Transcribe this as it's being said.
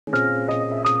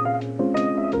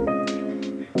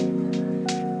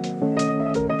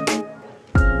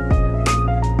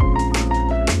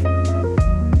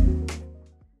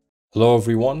Hello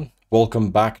everyone, welcome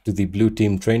back to the Blue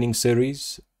Team training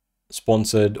series,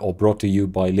 sponsored or brought to you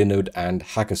by Linode and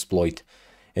HackerSploit.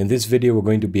 In this video, we're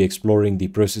going to be exploring the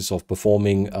process of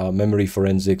performing memory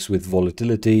forensics with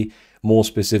volatility, more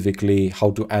specifically,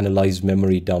 how to analyze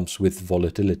memory dumps with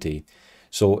volatility.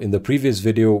 So in the previous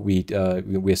video, we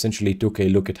essentially took a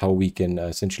look at how we can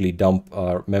essentially dump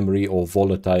our memory or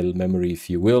volatile memory,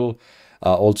 if you will,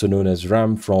 also known as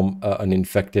RAM, from an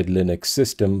infected Linux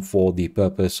system for the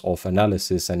purpose of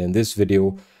analysis. And in this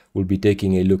video, we'll be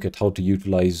taking a look at how to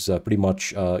utilize pretty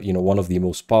much one of the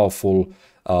most powerful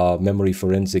memory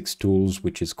forensics tools,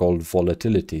 which is called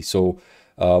Volatility. So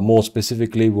more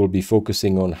specifically, we'll be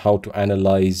focusing on how to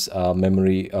analyze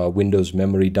Windows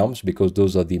memory dumps, because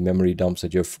those are the memory dumps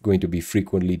that you're going to be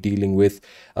frequently dealing with.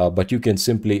 But you can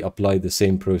simply apply the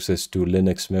same process to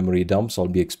Linux memory dumps. I'll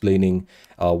be explaining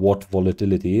what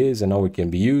volatility is and how it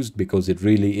can be used, because it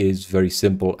really is very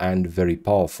simple and very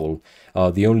powerful.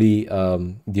 The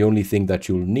only thing that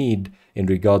you'll need in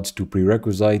regards to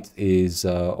prerequisites is,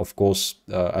 of course,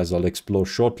 as I'll explore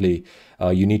shortly,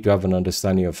 you need to have an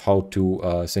understanding of how to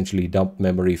essentially dump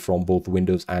memory from both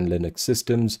Windows and Linux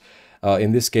systems.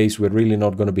 In this case, we're really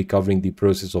not going to be covering the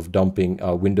process of dumping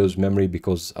Windows memory,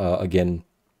 because again,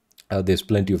 there's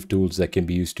plenty of tools that can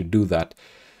be used to do that.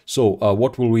 So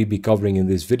what will we be covering in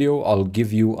this video? I'll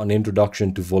give you an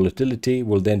introduction to volatility.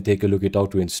 We'll then take a look at how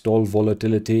to install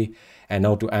volatility and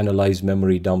how to analyze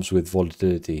memory dumps with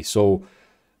volatility. So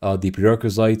the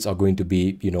prerequisites are going to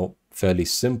be, fairly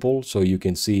simple. So you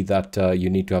can see that you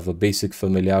need to have a basic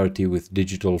familiarity with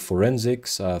digital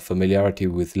forensics, familiarity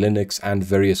with Linux and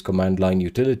various command line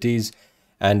utilities,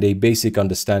 and a basic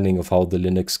understanding of how the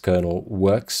Linux kernel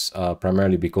works,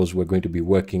 primarily because we're going to be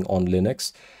working on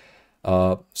Linux.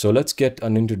 So let's get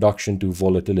an introduction to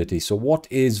volatility. So what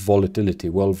is volatility?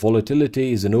 Well,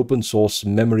 volatility is an open source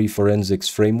memory forensics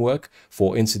framework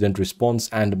for incident response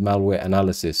and malware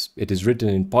analysis. It is written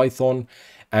in Python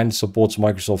and supports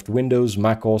Microsoft Windows,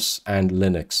 macOS, and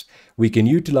Linux. We can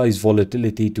utilize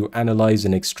volatility to analyze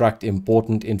and extract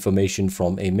important information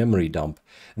from a memory dump.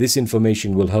 This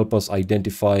information will help us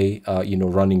identify,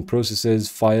 running processes,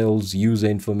 files, user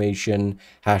information,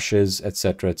 hashes,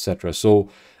 etc., etc. So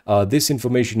this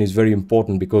information is very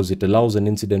important because it allows an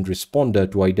incident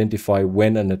responder to identify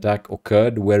when an attack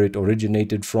occurred, where it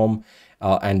originated from,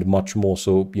 and much more.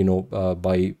 So,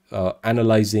 by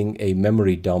analyzing a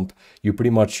memory dump, you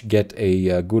pretty much get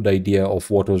a good idea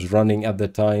of what was running at the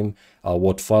time,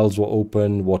 what files were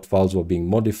open, what files were being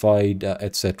modified,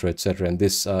 etc., etc. And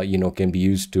this, can be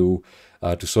used to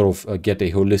sort of get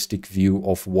a holistic view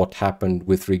of what happened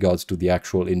with regards to the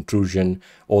actual intrusion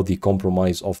or the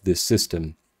compromise of this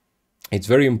system. It's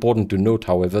very important to note,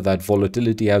 however, that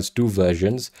volatility has two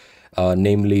versions,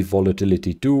 namely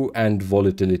Volatility 2 and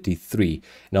Volatility 3.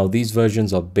 Now, these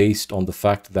versions are based on the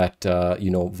fact that,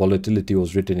 volatility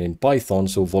was written in Python,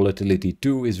 so Volatility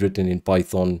 2 is written in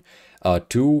Python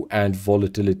 2, and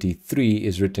Volatility 3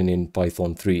 is written in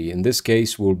Python 3. In this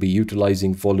case, we'll be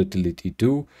utilizing Volatility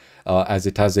 2 as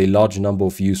it has a large number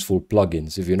of useful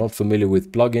plugins. If you're not familiar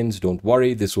with plugins, don't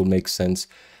worry, this will make sense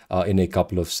in a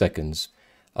couple of seconds.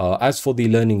 As for the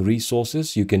learning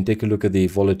resources, you can take a look at the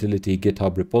Volatility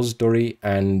GitHub repository,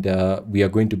 and we are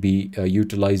going to be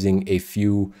utilizing a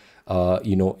few,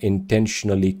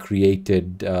 intentionally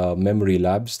created memory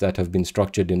labs that have been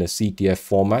structured in a CTF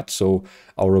format. So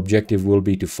our objective will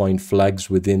be to find flags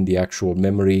within the actual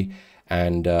memory,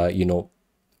 and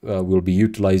we'll be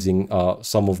utilizing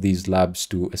some of these labs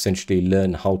to essentially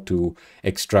learn how to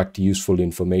extract useful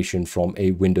information from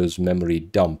a Windows memory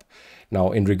dump.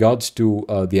 Now, in regards to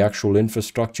the actual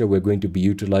infrastructure, we're going to be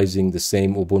utilizing the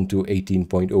same Ubuntu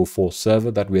 18.04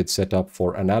 server that we had set up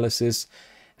for analysis.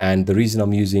 And the reason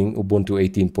I'm using Ubuntu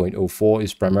 18.04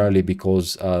 is primarily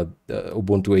because the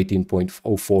Ubuntu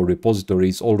 18.04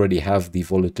 repositories already have the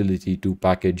Volatility 2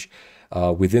 package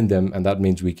within them, and that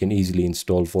means we can easily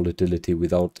install volatility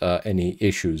without any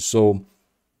issues. So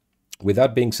with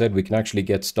that being said, we can actually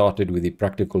get started with the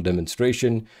practical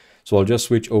demonstration. So I'll just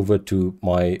switch over to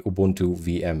my Ubuntu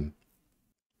VM.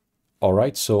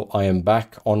 Alright, so I am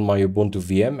back on my Ubuntu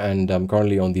VM, and I'm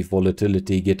currently on the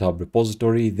Volatility GitHub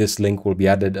repository. This link will be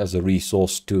added as a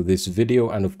resource to this video,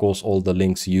 and of course all the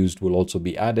links used will also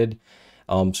be added.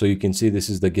 So you can see this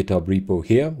is the GitHub repo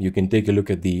here. You can take a look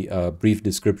at the brief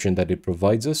description that it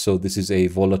provides us. So this is a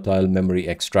volatile memory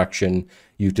extraction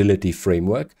utility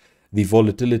framework. The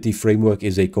Volatility framework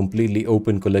is a completely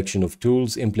open collection of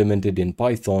tools implemented in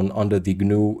Python under the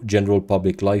GNU General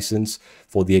Public License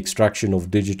for the extraction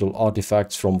of digital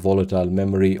artifacts from volatile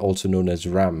memory, also known as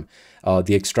RAM.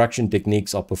 The extraction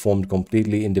techniques are performed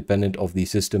completely independent of the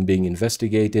system being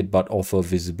investigated, but offer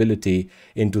visibility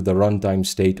into the runtime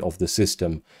state of the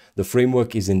system. The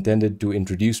framework is intended to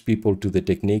introduce people to the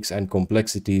techniques and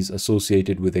complexities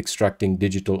associated with extracting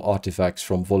digital artifacts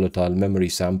from volatile memory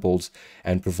samples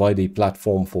and provide a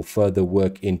platform for further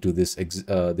work into this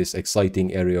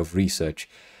exciting area of research.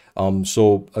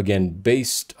 So again,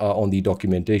 based on the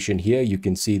documentation here, you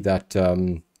can see that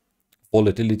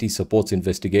Volatility supports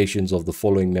investigations of the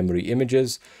following memory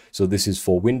images. So this is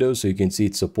for Windows. So you can see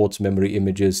it supports memory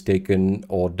images taken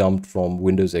or dumped from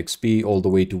Windows XP all the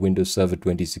way to Windows Server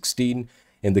 2016.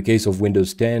 In the case of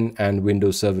Windows 10 and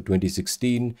Windows Server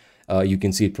 2016, you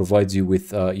can see it provides you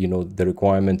with the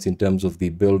requirements in terms of the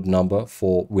build number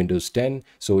for Windows 10.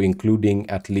 So including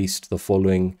at least the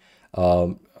following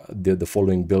the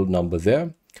following build number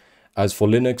there. As for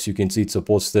Linux, you can see it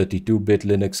supports 32-bit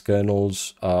Linux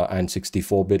kernels and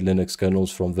 64-bit Linux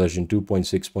kernels from version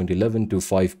 2.6.11 to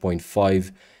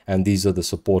 5.5, and these are the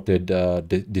supported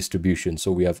distributions.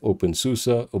 So we have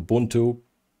OpenSUSE, Ubuntu,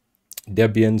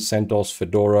 Debian, CentOS,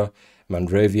 Fedora,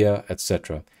 Mandravia,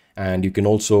 etc. And you can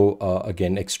also,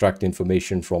 again, extract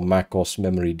information from macOS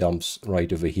memory dumps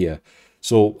right over here.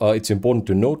 So it's important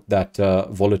to note that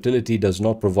Volatility does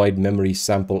not provide memory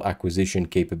sample acquisition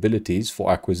capabilities. For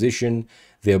acquisition,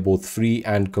 there are both free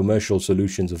and commercial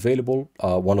solutions available.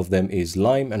 One of them is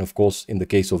Lime, and of course, in the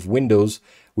case of Windows,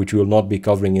 which we will not be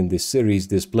covering in this series,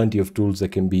 there's plenty of tools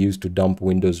that can be used to dump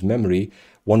Windows memory,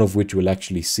 one of which we'll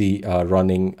actually see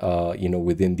running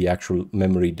within the actual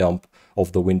memory dump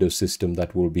of the Windows system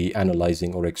that we'll be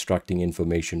analyzing or extracting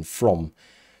information from.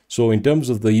 So in terms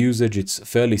of the usage, it's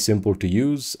fairly simple to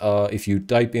use. If you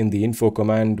type in the info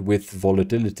command with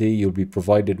Volatility, you'll be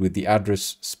provided with the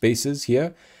address spaces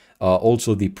here.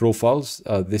 Also the profiles.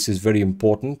 This is very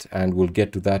important, and we'll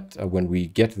get to that when we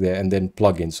get there, and then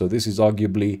plugins. So this is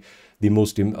arguably the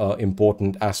most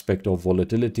important aspect of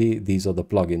Volatility. These are the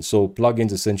plugins. So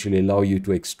plugins essentially allow you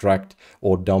to extract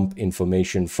or dump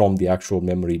information from the actual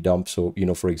memory dump. So,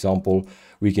 for example,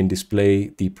 we can display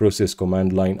the process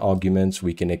command line arguments.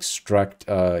 We can extract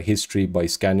history by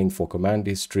scanning for command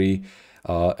history,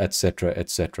 etc.,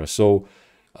 etc. So,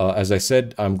 as I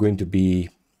said, I'm going to be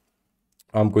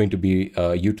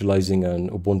utilizing an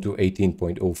Ubuntu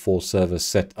 18.04 server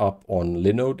set up on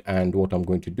Linode, and what I'm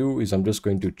going to do is I'm just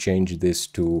going to change this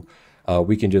to,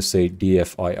 we can just say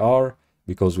DFIR,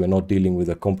 because we're not dealing with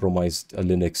a compromised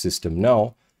Linux system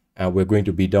now, and we're going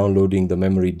to be downloading the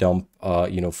memory dump,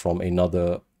 from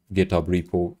another GitHub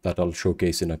repo that I'll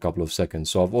showcase in a couple of seconds.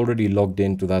 So I've already logged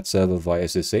into that server via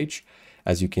SSH,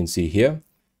 as you can see here,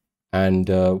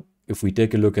 and if we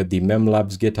take a look at the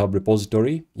MemLabs GitHub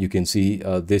repository, you can see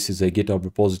this is a GitHub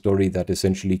repository that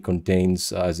essentially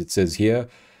contains, as it says here,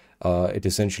 it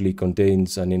essentially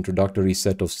contains an introductory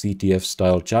set of CTF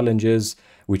style challenges,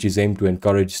 which is aimed to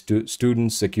encourage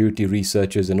students, security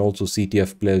researchers, and also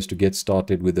CTF players to get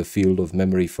started with the field of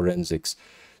memory forensics.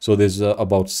 So there's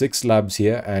about 6 labs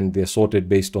here, and they're sorted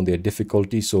based on their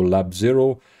difficulty. So lab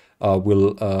 0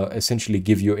 will essentially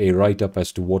give you a write-up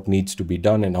as to what needs to be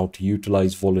done and how to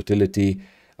utilize Volatility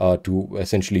to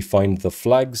essentially find the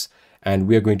flags. And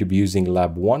we are going to be using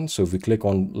lab 1. So if we click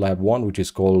on lab 1, which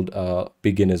is called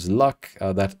beginner's luck,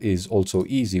 that is also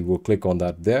easy. We'll click on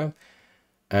that there,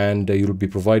 and you'll be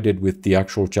provided with the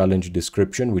actual challenge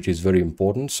description, which is very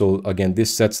important. So again,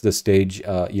 this sets the stage,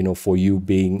 for you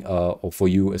being or for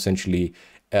you essentially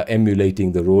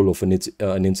emulating the role of an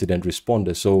incident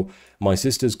responder. So my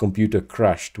sister's computer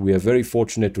crashed. We are very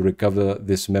fortunate to recover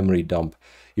this memory dump.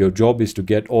 Your job is to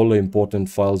get all the important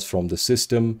files from the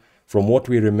system. From what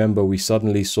we remember, we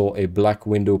suddenly saw a black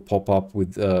window pop up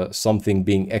with something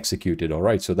being executed. All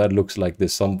right, so that looks like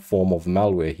there's some form of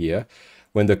malware here.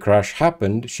 When the crash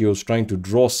happened, she was trying to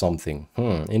draw something.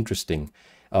 Interesting.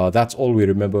 That's all we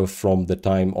remember from the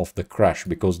time of the crash,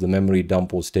 because the memory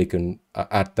dump was taken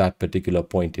at that particular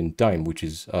point in time, which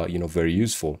is, very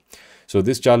useful. So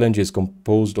this challenge is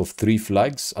composed of 3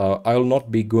 flags. I'll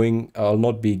not be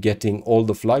getting all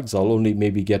the flags. I'll only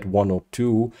maybe get 1 or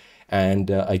 2,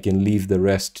 and I can leave the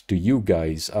rest to you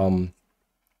guys.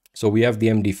 So we have the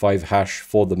MD5 hash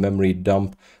for the memory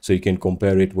dump, so you can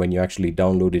compare it when you actually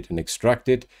download it and extract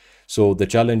it. So the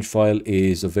challenge file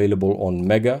is available on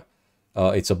Mega.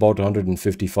 It's about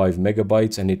 155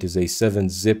 megabytes, and it is a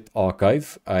 7-zip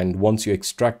archive. And once you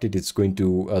extract it, it's going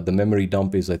to, the memory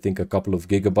dump is, I think, a couple of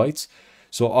gigabytes.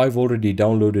 So I've already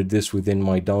downloaded this within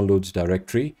my downloads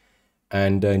directory.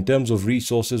 And in terms of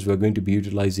resources, we're going to be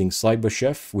utilizing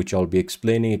CyberChef, which I'll be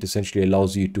explaining. It essentially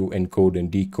allows you to encode and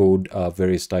decode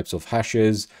various types of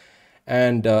hashes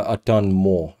and a ton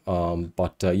more.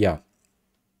 Yeah.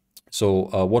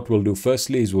 So what we'll do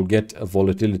firstly is we'll get a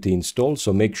Volatility installed.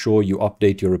 So make sure you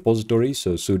update your repository.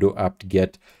 So sudo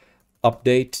apt-get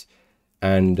update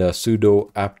and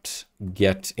sudo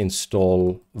apt-get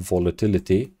install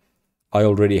Volatility. I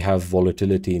already have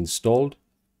Volatility installed,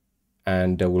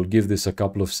 and we'll give this a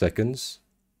couple of seconds.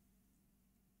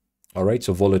 All right,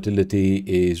 so Volatility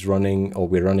is running, or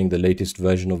we're running the latest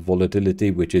version of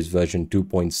Volatility, which is version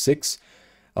 2.6.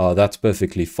 That's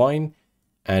perfectly fine.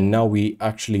 And now we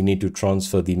actually need to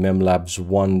transfer the MemLabs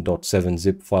 1.7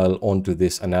 zip file onto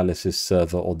this analysis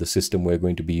server, or the system we're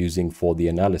going to be using for the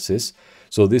analysis.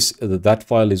 So that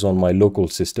file is on my local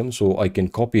system, so I can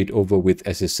copy it over with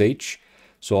SSH.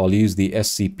 So I'll use the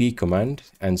scp command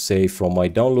and say, from my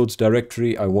downloads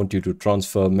directory, I want you to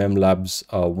transfer MemLabs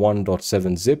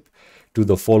 1.7 zip to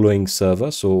the following server.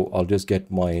 So I'll just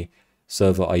get my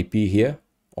server IP here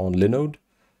on Linode.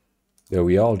 There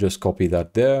we are. I'll just copy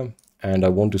that there. And I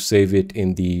want to save it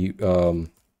in the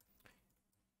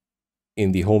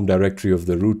home directory of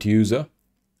the root user.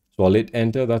 So I'll hit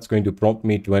enter. That's going to prompt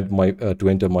me to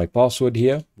enter my password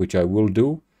here, which I will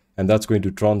do. And that's going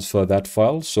to transfer that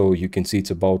file. So you can see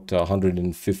it's about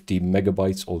 150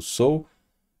 megabytes or so.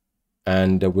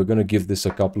 And we're going to give this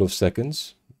a couple of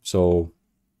seconds. So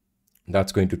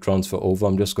that's going to transfer over.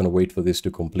 I'm just going to wait for this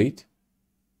to complete.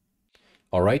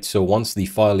 All right. So once the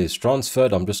file is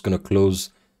transferred, I'm just going to close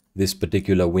this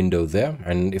particular window there.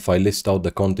 And if I list out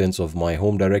the contents of my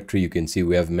home directory, you can see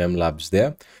we have MemLabs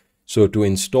there. So to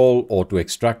install or to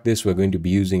extract this, we're going to be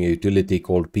using a utility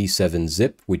called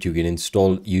p7zip, which you can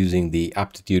install using the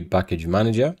Aptitude Package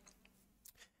Manager.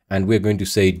 And we're going to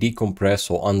say decompress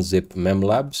or unzip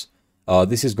MemLabs.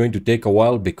 This is going to take a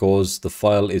while because the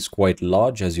file is quite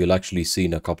large, as you'll actually see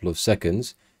in a couple of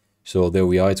seconds. So there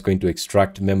we are. It's going to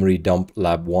extract memory dump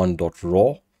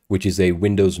lab1.raw, which is a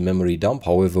Windows memory dump.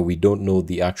 However, we don't know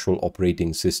the actual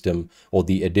operating system or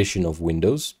the edition of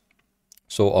Windows.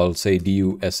 So I'll say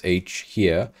dush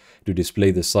here to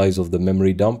display the size of the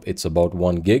memory dump. It's about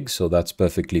 1 gig, so that's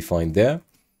perfectly fine there.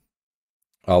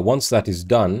 Once that is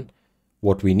done,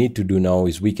 what we need to do now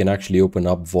is we can actually open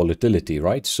up Volatility,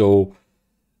 right? So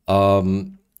I'll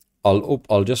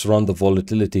just run the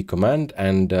Volatility command,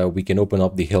 and we can open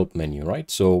up the help menu,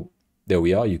 right? So there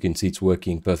we are. You can see it's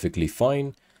working perfectly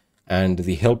fine. And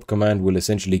the help command will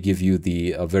essentially give you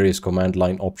the various command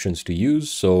line options to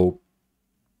use. So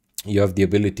you have the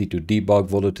ability to debug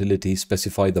Volatility,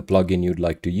 specify the plugin you'd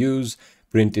like to use,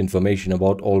 print information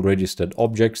about all registered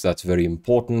objects. That's very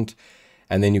important.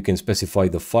 And then you can specify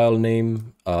the file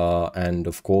name. And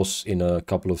of course, in a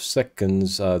couple of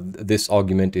seconds, this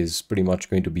argument is pretty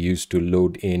much going to be used to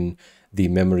load in the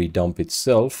memory dump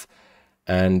itself.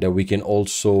 And we can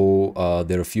also,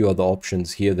 there are a few other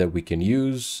options here that we can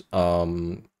use.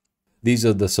 These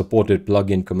are the supported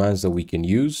plugin commands that we can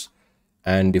use.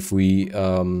 And if we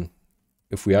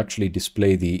actually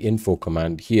display the info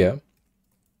command here,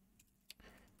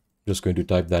 just going to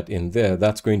type that in there,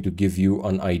 that's going to give you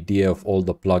an idea of all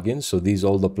the plugins. So these are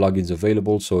all the plugins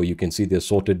available. So you can see they're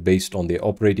sorted based on the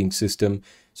operating system.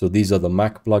 So these are the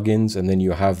Mac plugins, and then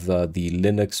you have the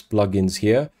Linux plugins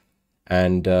here.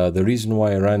 And the reason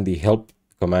why I ran the help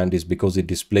command is because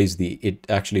it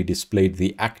actually displayed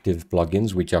the active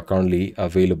plugins, which are currently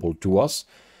available to us.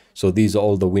 So these are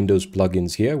all the Windows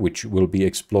plugins here, which we'll be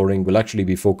exploring. We'll actually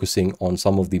be focusing on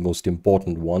some of the most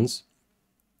important ones.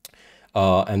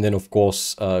 And then, of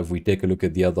course, if we take a look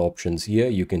at the other options here,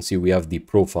 you can see we have the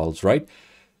profiles, right?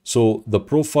 So the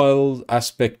profile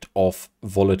aspect of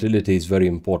Volatility is very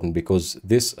important because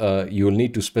this you'll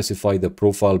need to specify the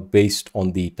profile based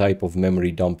on the type of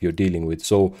memory dump you're dealing with.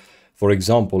 So, for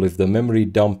example, if the memory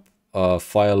dump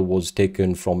file was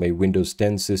taken from a Windows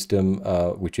 10 system,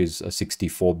 which is a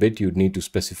 64-bit, you'd need to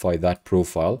specify that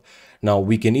profile. Now,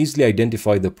 we can easily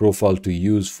identify the profile to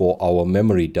use for our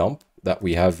memory dump that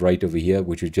we have right over here,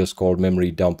 which is just called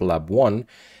memory dump lab1,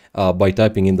 by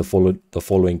typing in the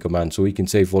following command. So we can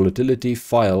say volatility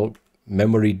file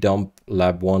memory dump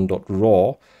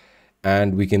lab1.raw,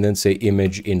 and we can then say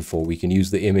image info. We can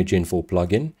use the image info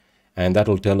plugin, and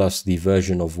that'll tell us the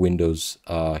version of Windows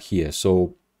here.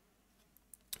 So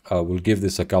we'll give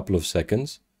this a couple of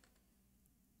seconds,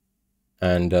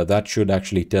 and that should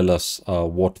actually tell us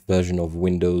what version of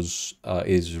Windows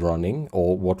is running,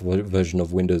 or what version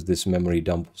of Windows this memory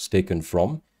dump was taken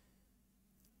from.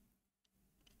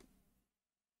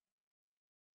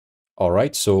 All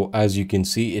right, so as you can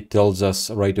see, it tells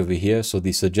us right over here. So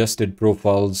the suggested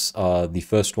profiles, the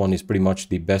first one is pretty much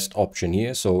the best option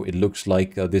here. So it looks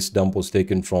like this dump was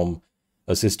taken from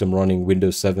a system running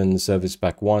Windows 7 Service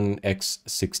Pack 1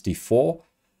 x64.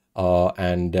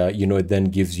 It then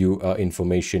gives you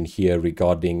information here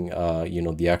regarding,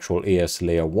 the actual AS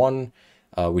layer 1,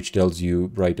 which tells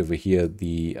you right over here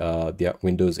the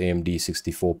Windows AMD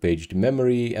 64 paged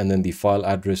memory, and then the file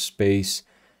address space.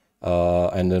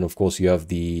 And then, of course, you have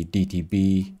the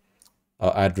DTB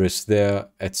address there,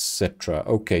 etc.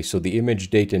 Okay, so the image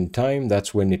date and time,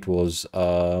 that's when it was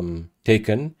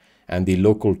taken, and the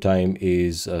local time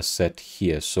is set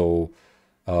here. So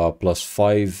plus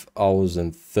 5 hours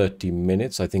and 30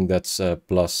 minutes. I think that's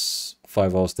plus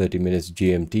 5 hours 30 minutes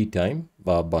GMT time,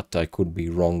 but I could be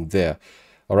wrong there.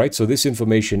 All right, so this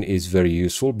information is very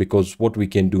useful because what we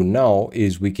can do now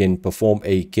is we can perform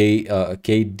a KDGB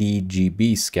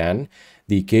scan.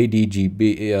 The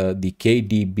KDBG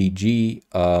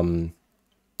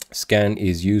scan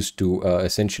is used to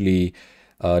essentially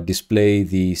display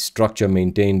the structure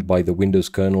maintained by the Windows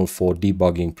kernel for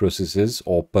debugging processes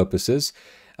or purposes.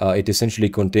 It essentially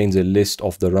contains a list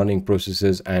of the running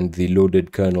processes and the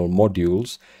loaded kernel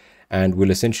modules, and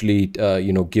will essentially,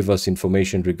 give us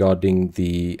information regarding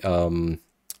the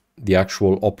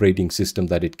actual operating system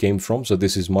that it came from. So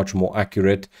this is much more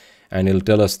accurate, and it'll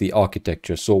tell us the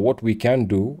architecture. So what we can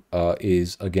do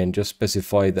is, again, just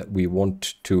specify that we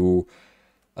want to,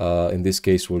 in this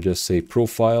case, we'll just say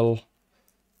profile.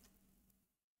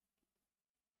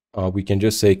 We can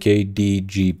just say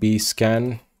KDGB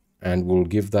scan, and we'll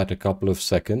give that a couple of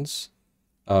seconds.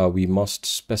 We must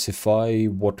specify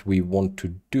what we want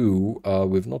to do.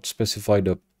 We've not specified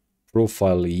a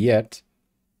profile yet.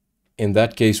 In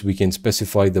that case, we can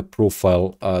specify the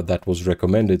profile that was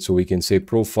recommended. So we can say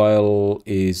profile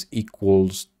is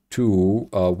equals to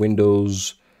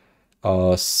Windows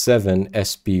 7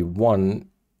 SP1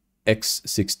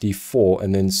 x64,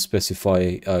 and then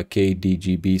specify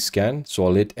KDGB scan. So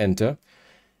I'll hit enter.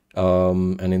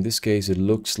 And in this case, it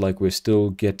looks like we're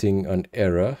still getting an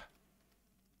error.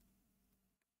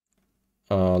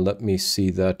 Let me see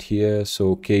that here.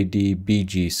 So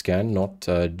KDBG scan, not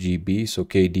GB. So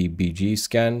KDBG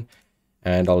scan,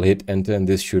 and I'll hit enter, and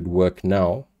this should work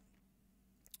now.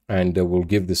 And we'll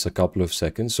give this a couple of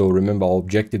seconds. So remember, our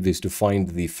objective is to find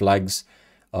the flags,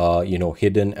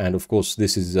 hidden. And of course,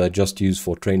 this is just used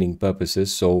for training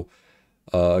purposes. So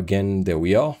again, there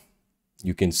we are.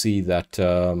 You can see that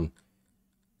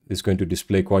it's going to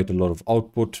display quite a lot of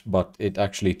output, but it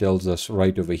actually tells us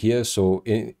right over here. So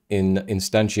in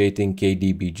instantiating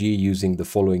KDBG using the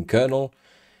following kernel,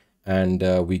 and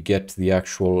we get the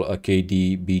actual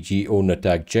KDBG owner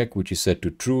tag check, which is set to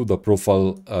true. The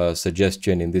profile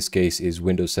suggestion in this case is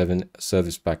Windows 7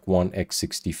 Service Pack 1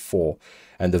 x64,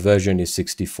 and the version is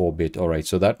 64-bit. All right,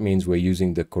 so that means we're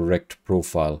using the correct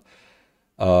profile.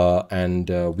 And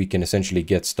we can essentially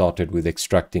get started with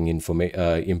extracting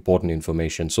important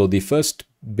information. So the first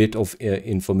bit of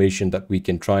information that we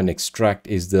can try and extract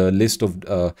is the list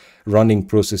of running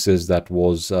processes that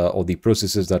was, or the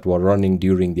processes that were running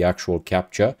during the actual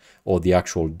capture or the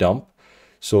actual dump.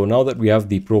 So now that we have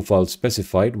the profile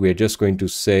specified, we're just going to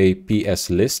say PS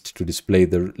list to display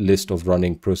the list of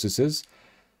running processes.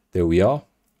 There we are.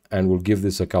 And we'll give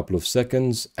this a couple of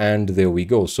seconds, and there we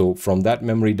go. So from that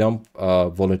memory dump,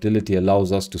 Volatility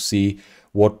allows us to see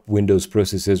what Windows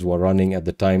processes were running at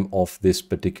the time of this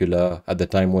particular, at the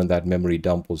time when that memory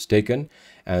dump was taken.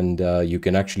 And you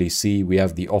can actually see we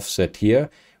have the offset here.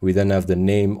 We then have the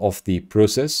name of the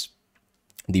process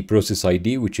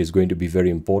ID, which is going to be very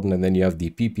important. And then you have the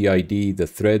PPID, the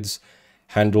threads,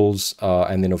 handles,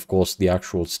 and then of course the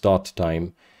actual start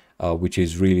time, which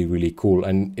is really, really cool.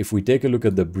 And if we take a look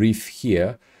at the brief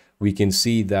here, we can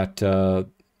see that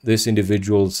this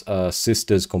individual's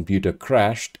sister's computer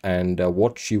crashed, and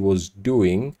what she was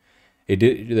doing,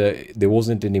 there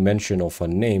wasn't any mention of her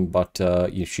name, but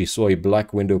she saw a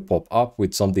black window pop up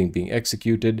with something being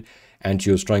executed, and she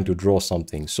was trying to draw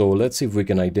something. So let's see if we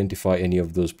can identify any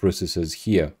of those processes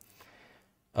here.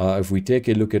 If we take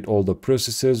a look at all the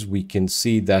processes, we can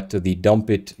see that the dump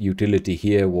it utility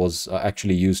here was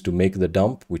actually used to make the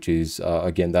dump, which is,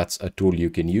 again, that's a tool you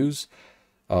can use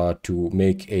to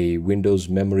make a Windows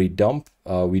memory dump.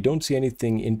 We don't see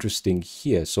anything interesting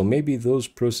here. So maybe those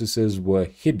processes were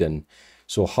hidden.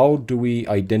 So how do we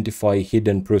identify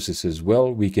hidden processes?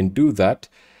 Well, we can do that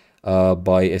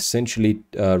by essentially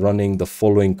running the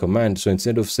following command. So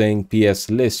instead of saying PS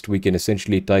list, we can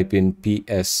essentially type in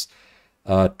PS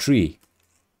tree.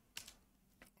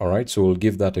 All right, so we'll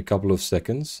give that a couple of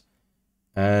seconds,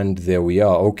 And there we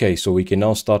are. Okay, so we can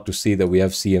now start to see that we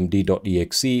have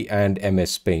cmd.exe and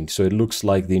MS Paint. So it looks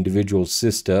like the individual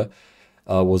sister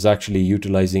was actually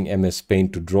utilizing MS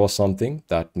Paint to draw something.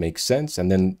 That makes sense.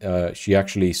 And then she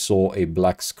actually saw a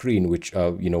black screen, which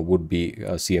would be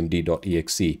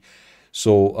cmd.exe.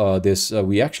 So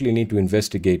we actually need to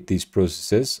investigate these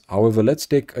processes. However, let's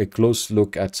take a close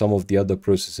look at some of the other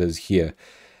processes here.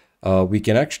 We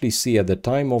can actually see at the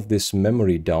time of this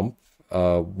memory dump,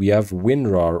 we have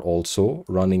WinRAR also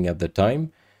running at the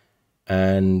time.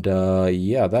 And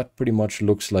yeah, that pretty much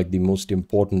looks like the most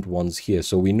important ones here.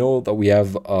 So we know that we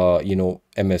have,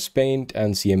 MS Paint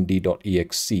and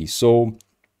cmd.exe. So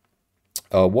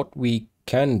what we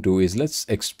can do is let's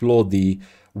explore the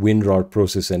WinRAR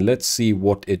process and let's see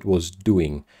what it was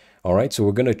doing. All right, so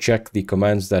we're going to check the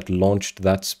commands that launched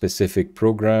that specific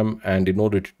program. And in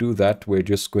order to do that, we're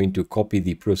just going to copy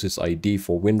the process ID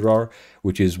for WinRAR,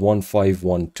 which is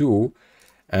 1512.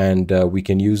 And we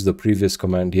can use the previous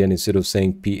command here. And instead of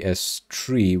saying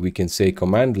PS3, we can say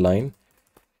command line.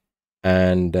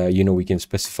 And, we can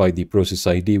specify the process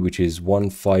ID, which is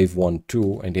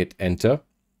 1512, and hit enter.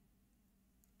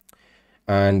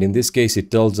 And in this case,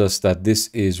 it tells us that this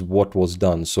is what was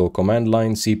done. So command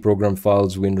line, C program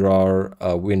files, WinRAR,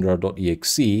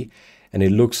 WinRAR.exe. And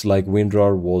it looks like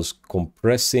WinRAR was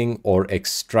compressing or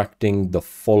extracting the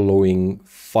following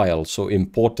file. So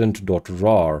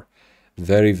important.rar.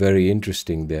 Very, very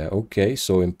interesting there. Okay,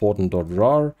 so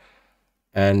important.rar.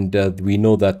 And we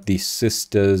know that the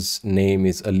sister's name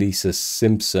is Elisa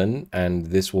Simpson. And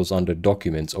this was under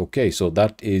documents. Okay, so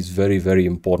that is very, very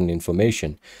important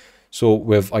information. So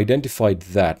we've identified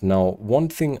that. Now, one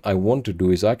thing I want to do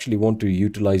is I actually want to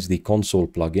utilize the console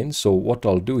plugin. So what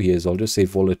I'll do here is I'll just say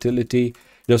volatility,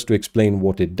 just to explain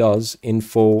what it does,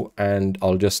 info, and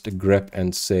I'll just grep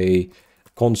and say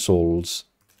consoles.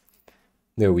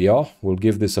 There we are. We'll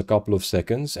give this a couple of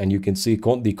seconds, and you can see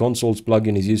the consoles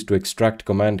plugin is used to extract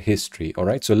command history. All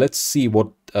right, so let's see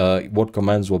what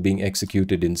commands were being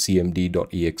executed in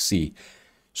cmd.exe.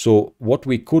 So what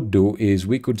we could do is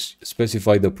we could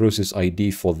specify the process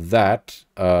ID for that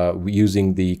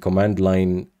using the command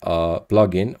line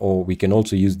plugin, or we can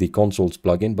also use the consoles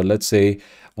plugin, but let's say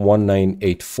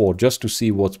 1984 just to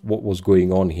see what was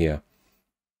going on here.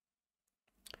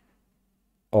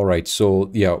 All right, so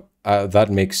yeah, that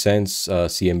makes sense.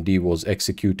 CMD was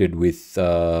executed with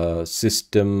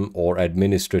system or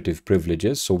administrative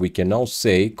privileges. So we can now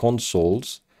say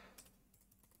consoles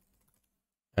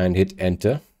and hit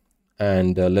enter.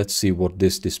 And let's see what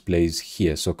this displays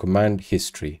here. So command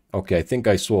history. Okay, I think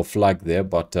I saw a flag there,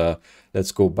 but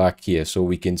let's go back here. So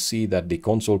we can see that the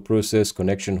console process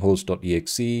connection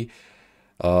host.exe.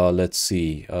 Let's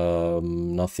see,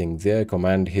 nothing there.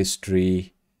 Command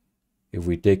history. If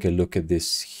we take a look at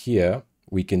this here,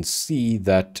 we can see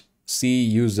that C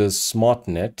users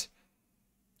SmartNet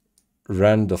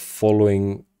ran the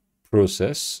following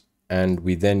process, and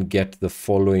we then get the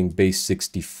following base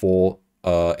 64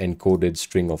 encoded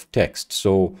string of text.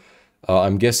 So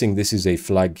I'm guessing this is a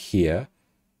flag here,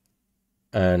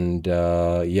 and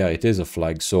yeah, it is a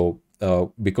flag. So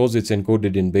because it's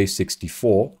encoded in base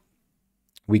 64,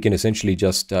 we can essentially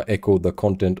just echo the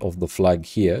content of the flag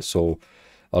here. So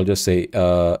I'll just say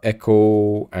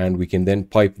echo, and we can then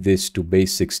pipe this to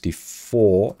base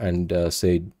 64 and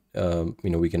say,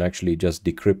 we can actually just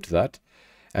decrypt that.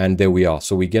 And there we are.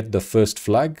 So we get the first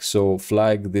flag. So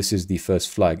flag, this is the first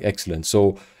flag. Excellent.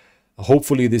 So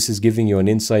hopefully this is giving you an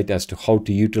insight as to how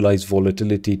to utilize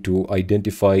volatility to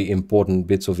identify important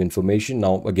bits of information.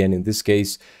 Now, again, in this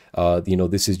case,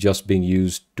 this is just being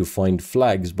used to find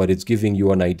flags, but it's giving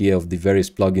you an idea of the various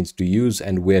plugins to use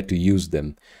and where to use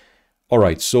them. All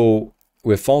right, so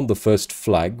we found the first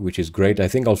flag, which is great. I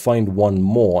think I'll find one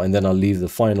more, and then I'll leave the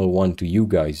final one to you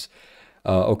guys.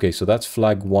 Okay, so that's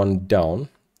flag 1 down.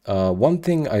 One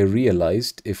thing I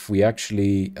realized, if we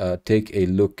actually take a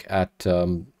look at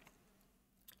the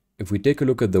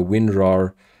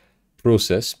WinRAR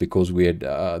process, because we had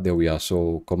there we are.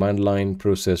 So command line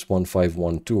process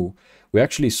 1512. We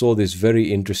actually saw this very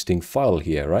interesting file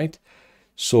here, right?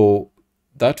 So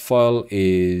that file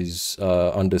is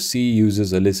under C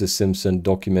uses Alyssa Simpson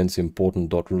documents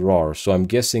important.rar. So I'm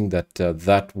guessing that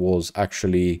that was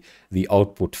actually the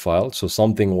output file. So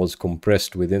something was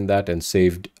compressed within that and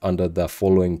saved under the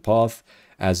following path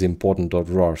as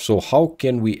important.rar. So how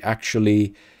can we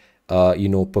actually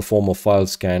perform a file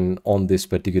scan on this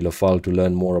particular file to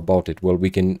learn more about it? Well, we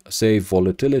can say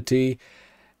volatility.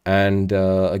 And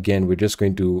again, we're just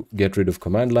going to get rid of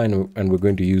command line, and we're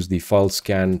going to use the file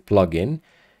scan plugin.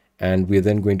 And we're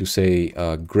then going to say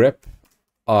grep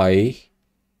I,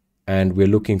 and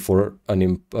we're looking for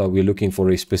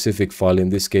a specific file. In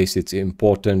this case, it's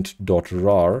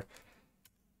important.rar,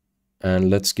 and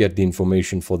let's get the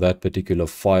information for that particular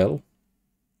file.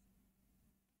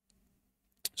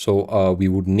 So we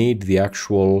would need the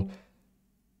actual,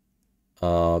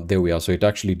 there we are. So it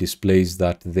actually displays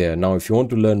that there. Now, if you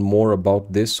want to learn more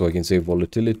about this, so I can say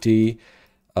volatility,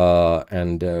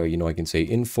 and I can say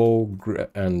info,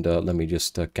 and let me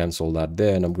just cancel that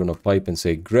there, and I'm going to pipe and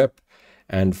say grep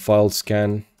and file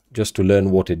scan just to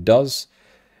learn what it does.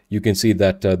 You can see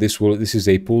that this is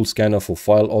a pool scanner for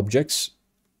file objects.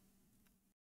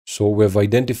 So we've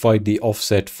identified the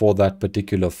offset for that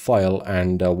particular file,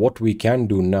 and what we can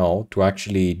do now to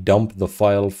actually dump the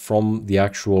file from the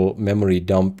actual memory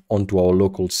dump onto our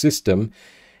local system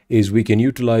is we can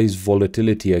utilize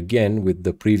volatility again with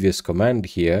the previous command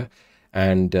here,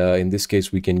 and in this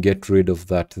case we can get rid of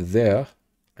that there.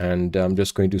 And I'm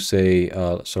just going to say,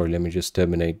 sorry, let me just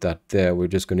terminate that there. We're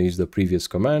just going to use the previous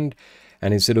command.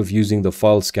 And instead of using the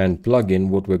file scan plugin,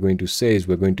 what we're going to say is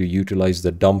we're going to utilize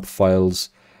the dump files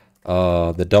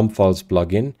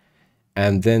plugin,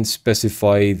 and then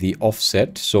specify the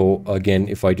offset. So again,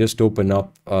 if I just open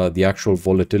up the actual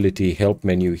volatility help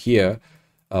menu here,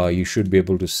 you should be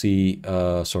able to see,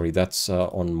 sorry, that's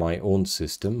on my own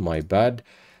system, my bad.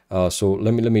 So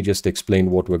let me just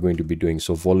explain what we're going to be doing.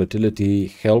 So volatility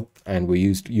help, and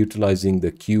we're utilizing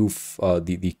the Q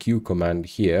command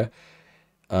here,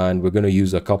 and we're going to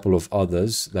use a couple of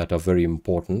others that are very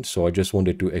important. So I just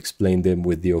wanted to explain them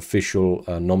with the official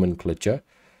nomenclature.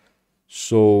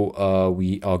 So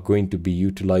we are going to be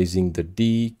utilizing the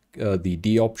D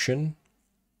option,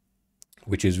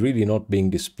 which is really not being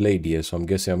displayed here. So I'm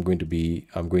guessing I'm going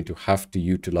to have to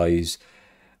utilize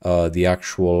the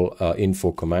actual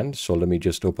info command. So let me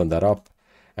just open that up,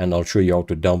 and I'll show you how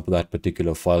to dump that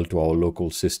particular file to our local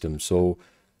system. So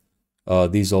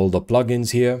these are all the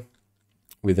plugins here.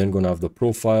 We're then going to have the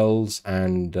profiles,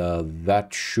 and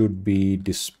that should be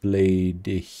displayed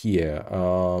here.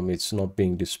 It's not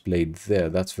being displayed there.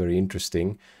 That's very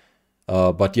interesting.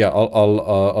 But yeah,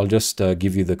 I'll just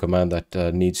give you the command that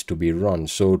needs to be run.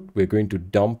 So we're going to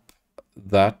dump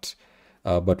that,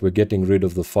 but we're getting rid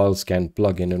of the file scan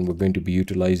plugin, and we're going to be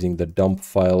utilizing the dump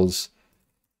files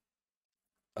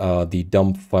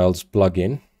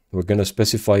plugin. We're going to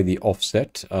specify the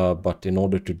offset, but in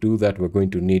order to do that, we're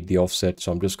going to need the offset.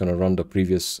 So I'm just going to run the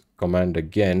previous command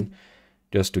again,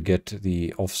 just to get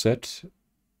the offset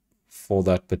for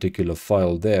that particular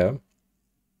file there.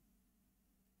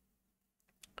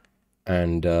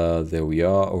 And there we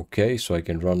are. Okay, so I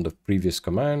can run the previous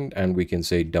command, and we can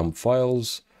say dump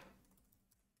files.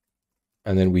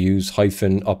 And then we use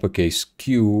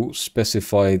 -Q,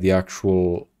 specify the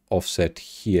actual offset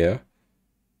here.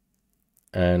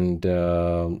 And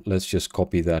let's just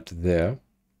copy that there.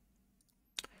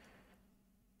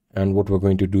 And what we're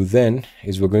going to do then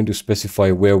is we're going to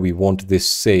specify where we want this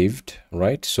saved,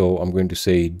 right? So I'm going to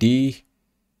say D,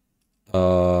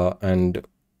 and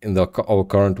in our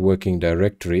current working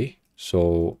directory.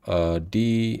 So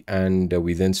D, and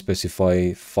we then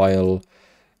specify file,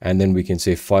 and then we can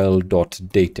say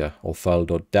file.data or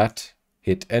file.dat,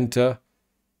 hit enter.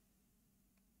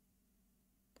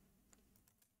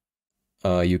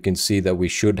 You can see that we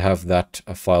should have that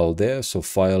file there. So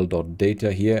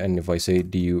file.data here, and if I say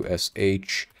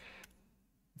dush,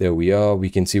 there we are. We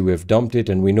can see we've dumped it,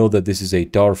 and we know that this is a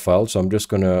tar file. So I'm just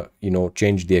gonna,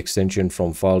 change the extension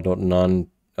from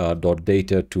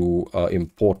file.none.data to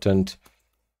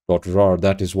important.rar.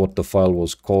 That is what the file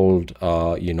was called,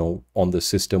 on the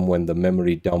system when the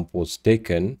memory dump was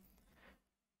taken.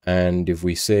 And if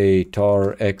we say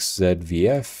tar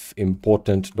xzvf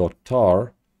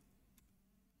important.tar,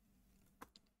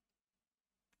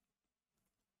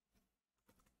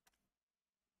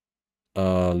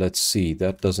 let's see,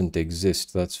 that doesn't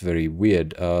exist. That's very weird.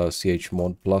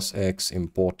 chmod +x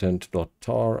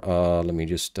important.tar. Let me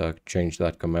just change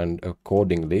that command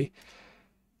accordingly.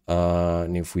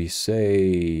 And if we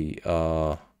say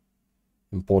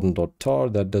important.tar,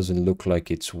 that doesn't look like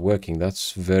it's working.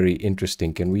 That's very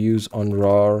interesting. Can we use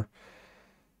unrar?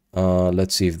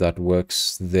 Let's see if that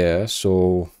works there.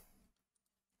 So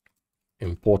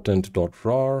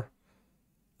important.rar,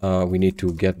 we need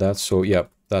to get that. So yeah,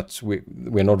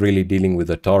 we're not really dealing with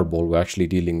a tarball. We're actually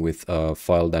dealing with a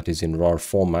file that is in rar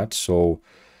format. So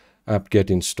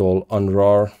apt-get install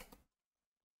unrar.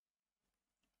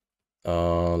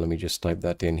 Let me just type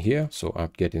that in here. So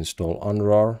apt-get install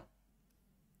unrar,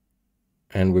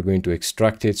 and we're going to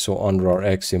extract it. So unrar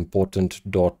x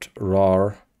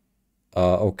important.rar.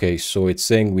 Okay, so it's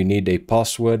saying we need a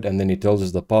password, and then it tells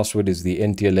us the password is the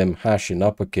NTLM hash in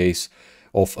uppercase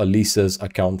of Elisa's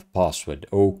account password.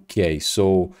 Okay,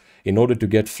 so in order to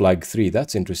get flag 3,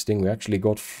 that's interesting. We actually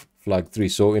got flag 3.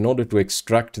 So in order to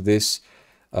extract this,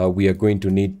 we are going to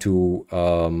need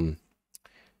to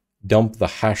dump the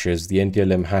hashes, the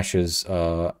NTLM hashes,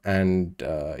 and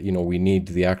we need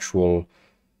the actual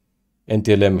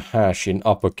NTLM hash in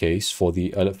uppercase for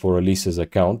the for Elisa's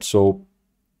account. So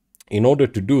in order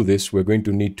to do this, we're going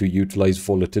to need to utilize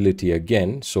volatility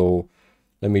again. So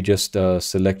let me just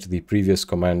select the previous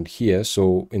command here.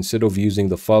 So instead of using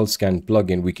the file scan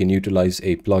plugin, we can utilize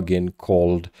a plugin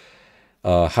called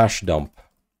hash dump.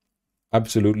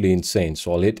 Absolutely insane.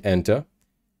 So I'll hit enter,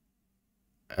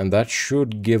 and that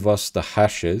should give us the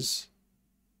hashes.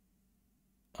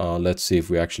 Let's see if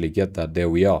we actually get that. There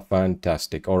we are.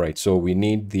 Fantastic. All right, so we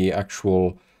need the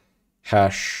actual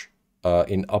hash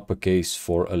in uppercase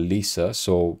for Elisa.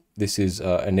 So this is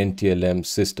an NTLM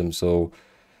system, so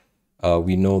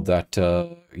we know that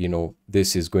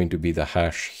this is going to be the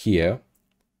hash here,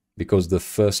 because the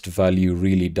first value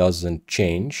really doesn't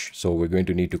change. So we're going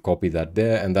to need to copy that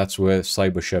there, and that's where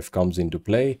CyberChef comes into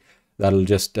play. That'll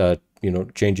just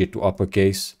change it to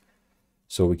uppercase.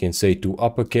 So we can say to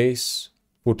uppercase,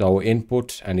 put our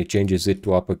input, and it changes it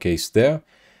to uppercase there.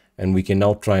 And we can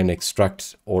now try and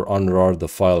extract or unrar the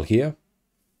file here.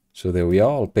 So there we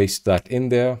are. I'll paste that in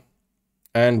there,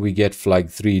 and we get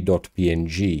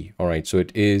flag3.png. All right, so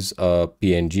it is a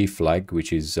PNG flag,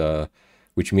 which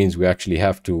means we actually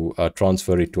have to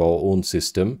transfer it to our own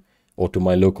system or to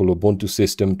my local Ubuntu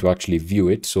system to actually view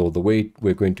it. So the way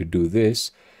we're going to do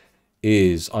this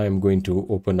is I am going to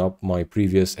open up my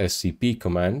previous SCP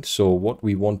command. So what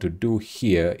we want to do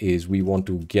here is we want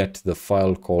to get the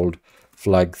file called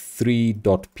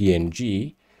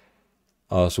flag3.png.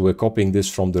 So we're copying this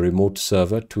from the remote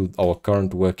server to our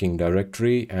current working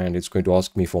directory, and it's going to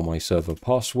ask me for my server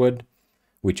password,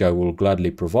 which I will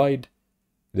gladly provide.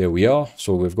 There we are.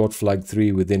 So we've got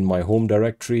flag3 within my home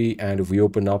directory, and if we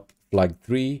open up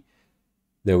flag3,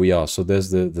 there we are. So there's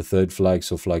the third flag,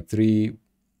 so flag3,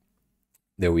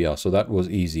 there we are. So that was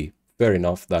easy. Fair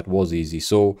enough, that was easy.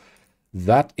 So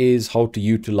that is how to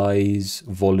utilize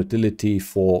volatility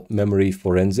for memory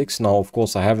forensics. Now, of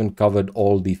course, I haven't covered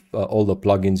all the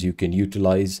plugins you can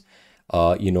utilize,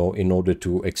 in order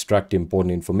to extract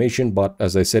important information. But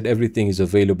as I said, everything is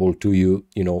available to you,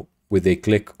 with a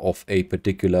click of a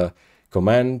particular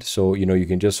command. So, you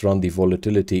can just run the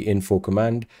volatility info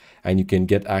command, and you can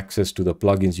get access to the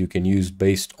plugins you can use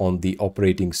based on the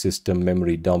operating system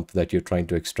memory dump that you're trying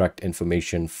to extract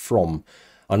information from.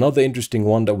 Another interesting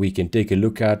one that we can take a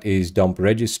look at is dump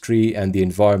registry and the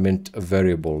environment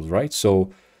variables, right?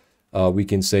 So we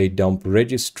can say dump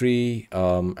registry,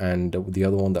 and the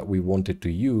other one that we wanted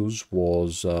to use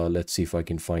was, let's see if I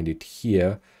can find it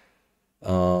here.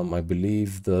 I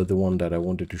believe the one that I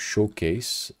wanted to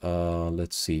showcase,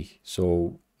 let's see.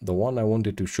 So the one I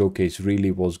wanted to showcase really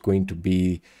was going to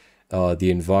be the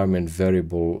environment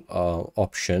variable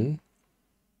option.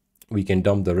 We can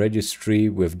dump the registry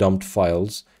with dumped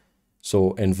files.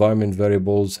 So environment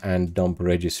variables and dump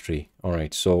registry. All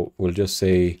right, so we'll just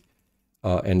say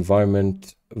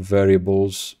environment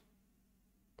variables,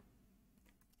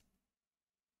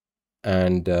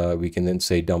 and we can then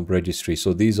say dump registry.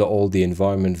 So these are all the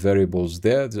environment variables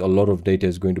there. A lot of data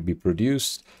is going to be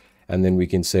produced, and then we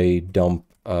can say dump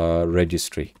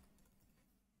registry.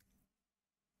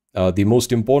 The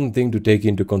most important thing to take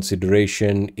into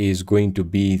consideration is going to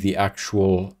be the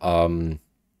actual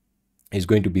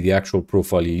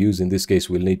profile you use. In this case,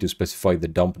 we'll need to specify the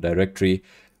dump directory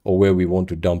or where we want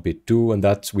to dump it to, and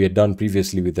that's we had done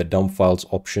previously with the dump files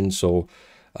option. So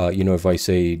if I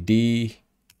say D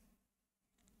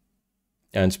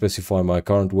and specify my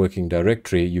current working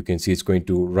directory, you can see it's going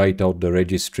to write out the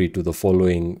registry to the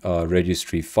following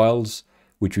registry files,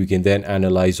 which we can then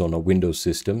analyze on a Windows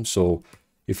system. So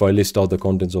if I list out the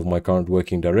contents of my current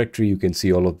working directory, you can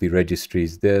see all of the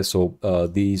registries there. So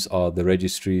these are the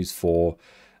registries for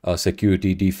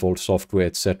security, default software,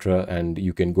 etc. And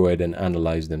you can go ahead and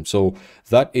analyze them. So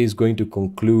that is going to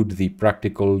conclude the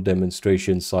practical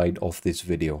demonstration side of this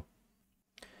video.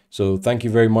 So thank you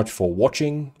very much for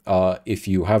watching. If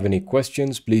you have any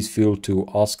questions, please feel to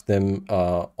ask them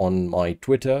on my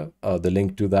Twitter. The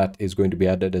link to that is going to be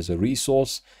added as a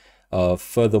resource.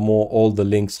 Furthermore, all the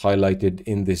links highlighted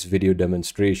in this video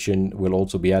demonstration will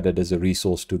also be added as a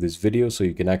resource to this video, so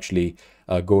you can actually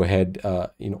go ahead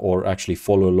or actually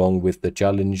follow along with the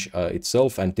challenge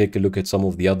itself and take a look at some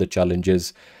of the other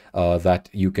challenges that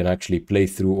you can actually play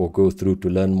through or go through to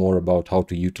learn more about how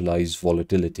to utilize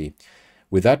volatility.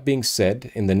 With that being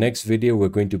said, in the next video, we're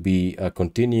going to be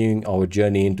continuing our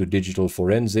journey into digital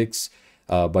forensics.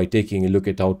 by taking a look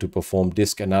at how to perform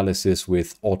disk analysis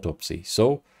with Autopsy.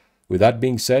 So with that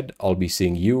being said, I'll be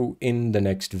seeing you in the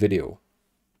next video.